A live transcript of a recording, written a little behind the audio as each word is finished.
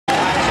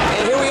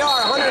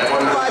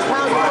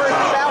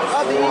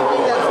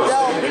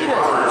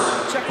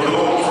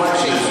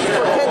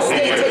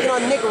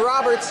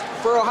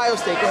Roberts for Ohio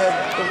State. Go ahead.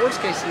 The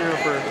worst case scenario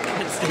for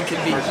Kent State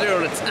could be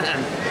 0-10.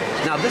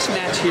 Now this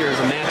match here is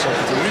a matchup.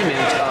 It's a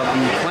rematch of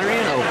the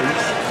Clarion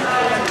Opens,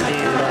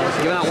 and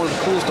giving out one of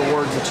the coolest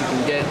awards that you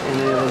can get in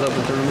any of those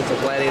open tournaments, a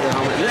Gladiator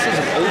helmet. And this is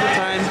an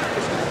overtime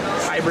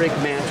tie-break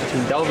match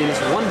between Del Vinas,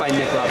 won by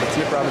Nick Roberts.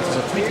 Nick Roberts is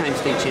a 3-time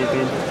state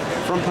champion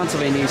from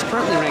Pennsylvania. He's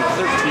currently ranked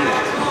 13th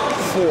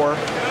for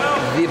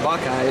the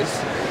Buckeyes.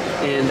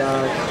 And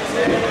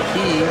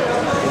he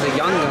is a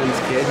Young Guns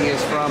kid. He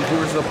is from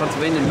Hooversville,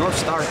 Pennsylvania, North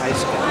Star High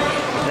School.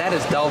 That is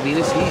Del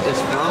Vinas. He is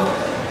from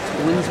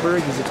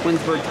Twinsburg. He's a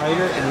Twinsburg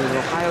Tiger, and he's an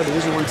Ohio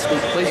Division I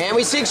state player. And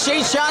we see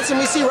exchange shots, and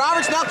we see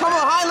Roberts now coming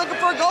behind, looking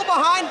for a go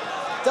behind.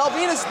 Del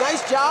Vinas, nice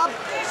job.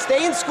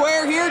 Staying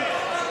square here.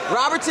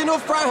 Roberts into a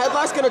front.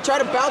 Headlock's going to try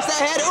to bounce that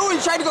head. Ooh,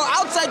 he's trying to go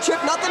outside trip.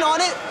 Nothing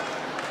on it.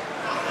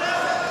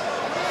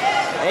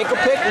 Ankle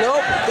pick,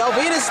 nope. Del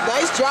Vinas,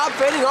 nice job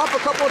fending off a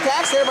couple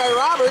attacks there by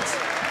Roberts.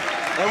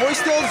 And we're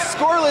still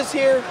scoreless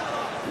here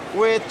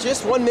with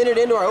just 1 minute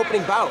into our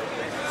opening bout.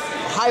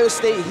 Ohio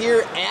State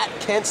here at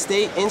Kent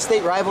State,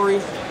 in-state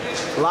rivalry.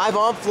 Live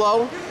on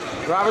Flow.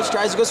 Roberts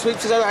tries to go sweep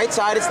to the right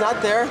side. It's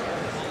not there.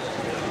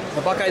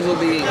 The Buckeyes will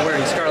be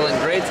wearing scarlet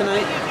and gray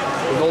tonight.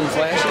 The Golden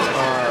Flashes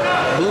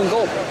are blue and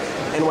gold.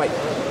 And white.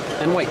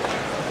 And white.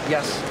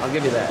 Yes, I'll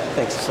give you that.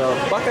 Thanks. So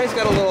Buckeyes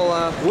got a little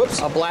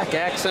a black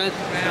accent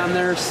on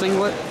their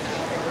singlet.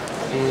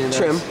 And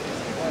trim,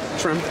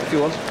 if you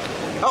will.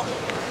 Oh.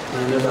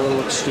 And there's a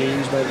little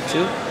exchange by the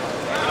two.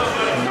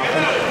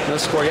 Nothing. No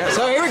score yet.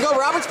 So here we go.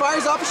 Roberts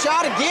fires off a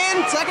shot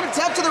again. Second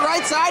attempt to the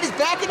right side. He's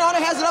backing on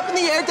it, has it up in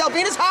the air. Del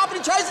Vinas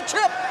hopping and tries to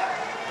trip.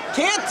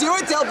 Can't do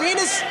it. Del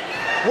Vinas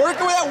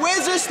working with that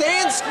whizzer,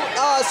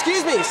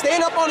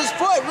 staying up on his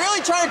foot.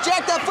 Really trying to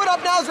jack that foot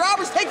up now as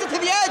Roberts takes it to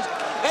the edge.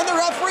 And the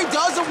referee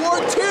does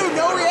award 2,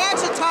 no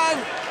reaction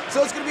time.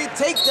 So it's going to be a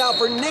takedown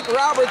for Nick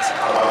Roberts.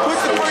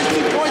 Puts the first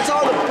 2 points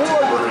on the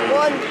board with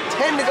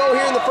 1:10 to go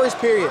here in the first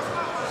period.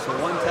 So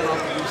 1:10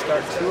 off the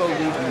restart, 2-0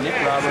 lead for Nick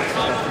Roberts.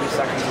 He's got 3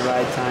 seconds of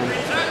ride time.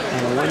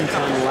 And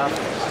 1:10 left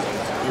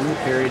in the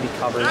period. He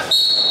covers.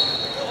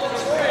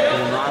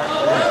 And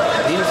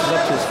Vinas is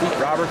up to his feet.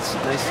 Roberts,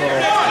 nice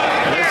swipe.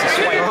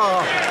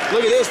 Oh,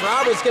 look at this.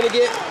 Roberts going to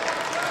get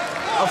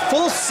a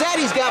full set.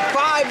 He's got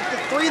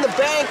 3 in the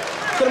bank.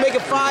 Going to make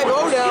it 5-0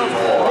 now.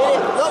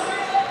 Nope.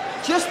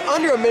 Just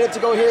under a minute to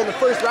go here in the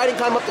first. Riding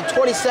time up to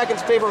 20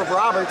 seconds in favor of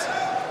Roberts,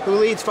 who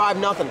leads 5-0.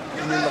 And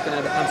you're looking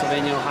at a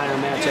Pennsylvania-Ohio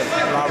matchup.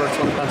 Roberts,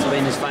 one of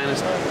Pennsylvania's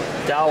finest.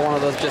 Del, one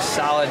of those just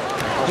solid.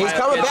 He's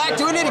coming back,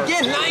 doing it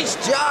again. Nice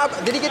job.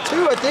 Did he get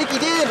 2? I think he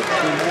did. 2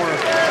 more.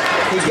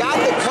 He got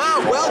the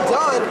count. Well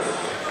done.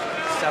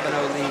 7-0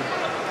 lead.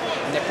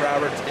 Nick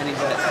Roberts, and he's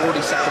at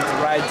 40 seconds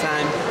of ride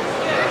time.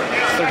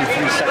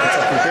 33 seconds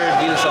left in the period.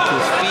 Vinas up to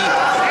his feet.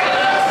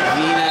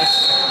 Vinas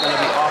going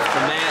to be off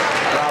the mat.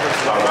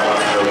 Roberts left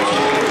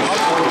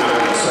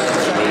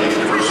in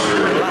the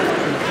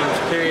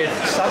first period.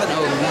 7-0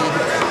 lead.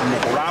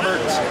 Nick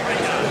Roberts,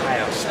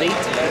 Ohio State.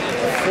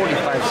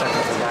 45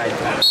 seconds of ride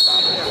time.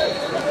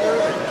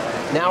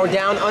 Now we're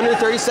down under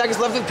 30 seconds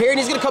left in the period.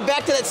 He's going to come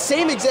back to that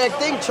same exact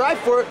thing. Try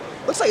for it.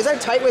 Looks like, is that a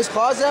tight waist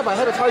claw zap? I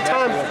had a hard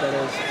time.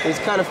 He's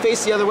kind of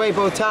faced the other way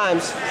both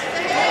times.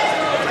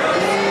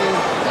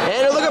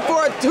 And they're looking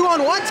for a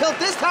 2-on-1 tilt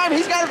this time.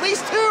 He's got at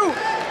least 2.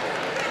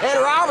 And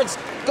Roberts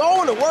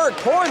going to work,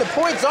 pouring the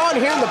points on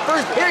here in the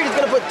first period. He's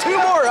going to put 2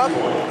 more up,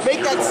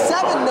 make that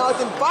 7-0.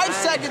 5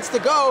 seconds to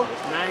go.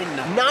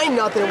 9-0.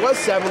 It was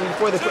 7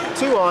 before they put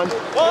 2 on.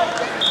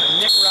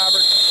 Nick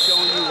Roberts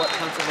showing you what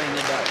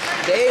Pennsylvania does.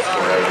 They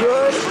are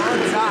good on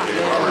top,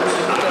 man. That's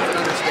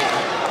an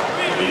understatement.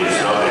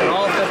 In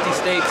all 50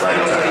 states, top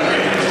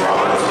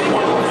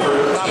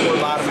or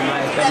bottom, in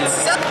my opinion.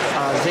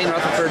 Zane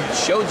Rutherford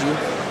showed you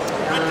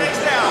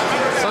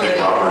Sunday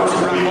in Rock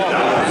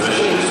Hall.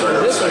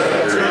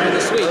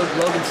 This week,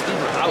 Logan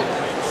Stever out.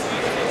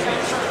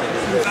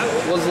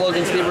 Was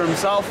Logan Stever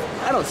himself?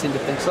 I don't seem to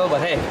think so,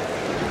 but hey.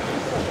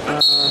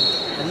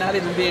 And not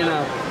even being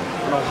an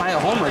Ohio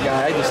Homer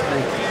guy, I just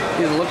think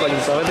he doesn't look like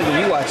himself. I think when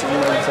you watch him,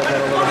 you said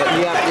that a little bit.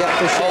 Yeah,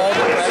 for sure.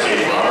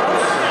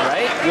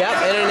 Right? Yep,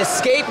 and an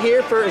escape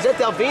here for, is that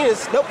Del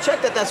Vinas? Nope,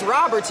 check that, that's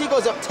Roberts. He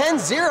goes up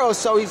 10-0,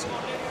 so he's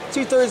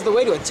 2/3 of the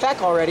way to a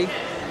tech already.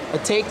 A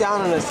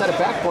takedown and a set of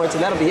back points,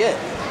 and that'll be it.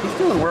 He's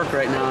doing work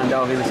right now on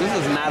Del Vinas. This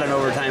is not an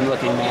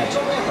overtime-looking match.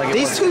 Like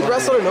these two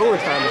wrestled in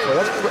overtime before.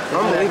 That's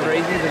unbelievable.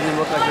 Crazy. It doesn't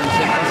look like they're in the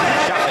same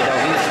place. Shot by Del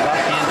Vinas,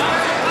 left-handed,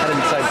 head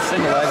inside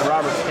single leg.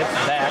 Roberts hip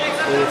back.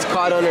 And it's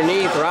caught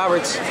underneath.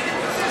 Roberts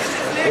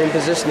in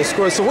position to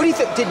score. So what do you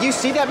think? Did you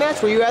see that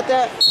match? Were you at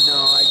that?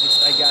 No, I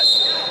got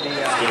the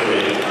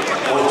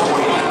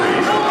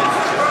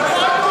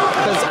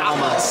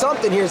because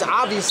something here has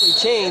obviously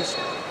changed.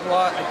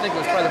 Well, I think it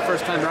was probably the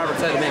first time Roberts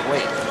had to make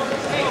weight.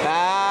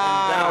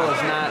 That was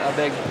not a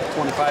big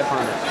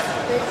 25-pounder.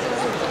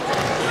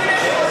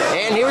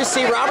 And here we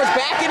see Roberts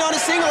backing on a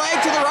single leg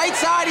to the right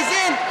side. He's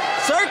in.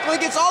 Circling,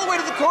 gets all the way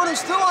to the corner,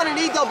 still on a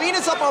knee. Del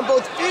Vinas up on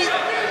both feet,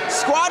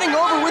 squatting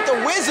over with the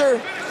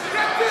whizzer.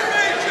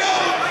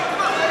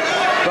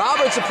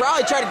 Roberts will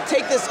probably try to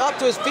take this up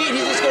to his feet.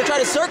 He's just going to try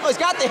to circle. He's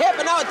got the hip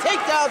and now a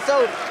takedown,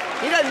 so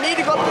he doesn't need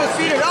to go up to his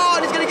feet at all,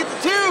 and he's going to get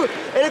the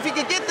 2. And if he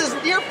can get this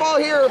near fall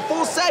here,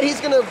 full set,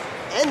 he's going to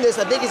end this.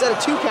 I think he's at a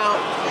 2 count.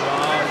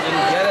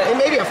 Didn't get it. And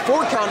maybe a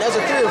 4 count. That was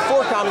a 3 or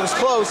 4 count. It was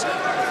close.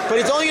 But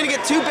he's only going to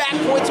get 2 back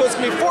points, so it's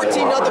going to be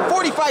 14-0.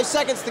 45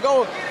 seconds to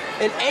go.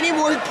 And any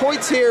more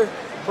points here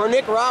for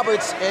Nick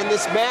Roberts, and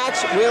this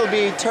match will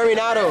be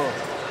terminado.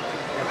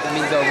 That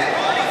means those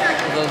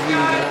of you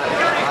who do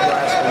not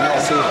eyebrows from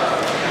OSU.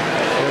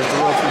 There's the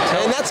roll from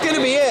And that's going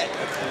to be it.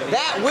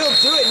 That will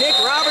do it. Nick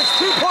Roberts,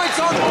 2 points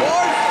on the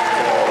board.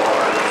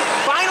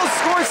 Final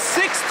score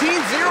 16-0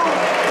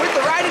 with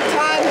the riding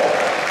time.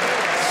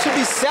 Should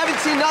be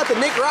 17-0.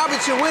 Nick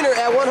Roberts, your winner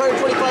at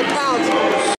 125 pounds.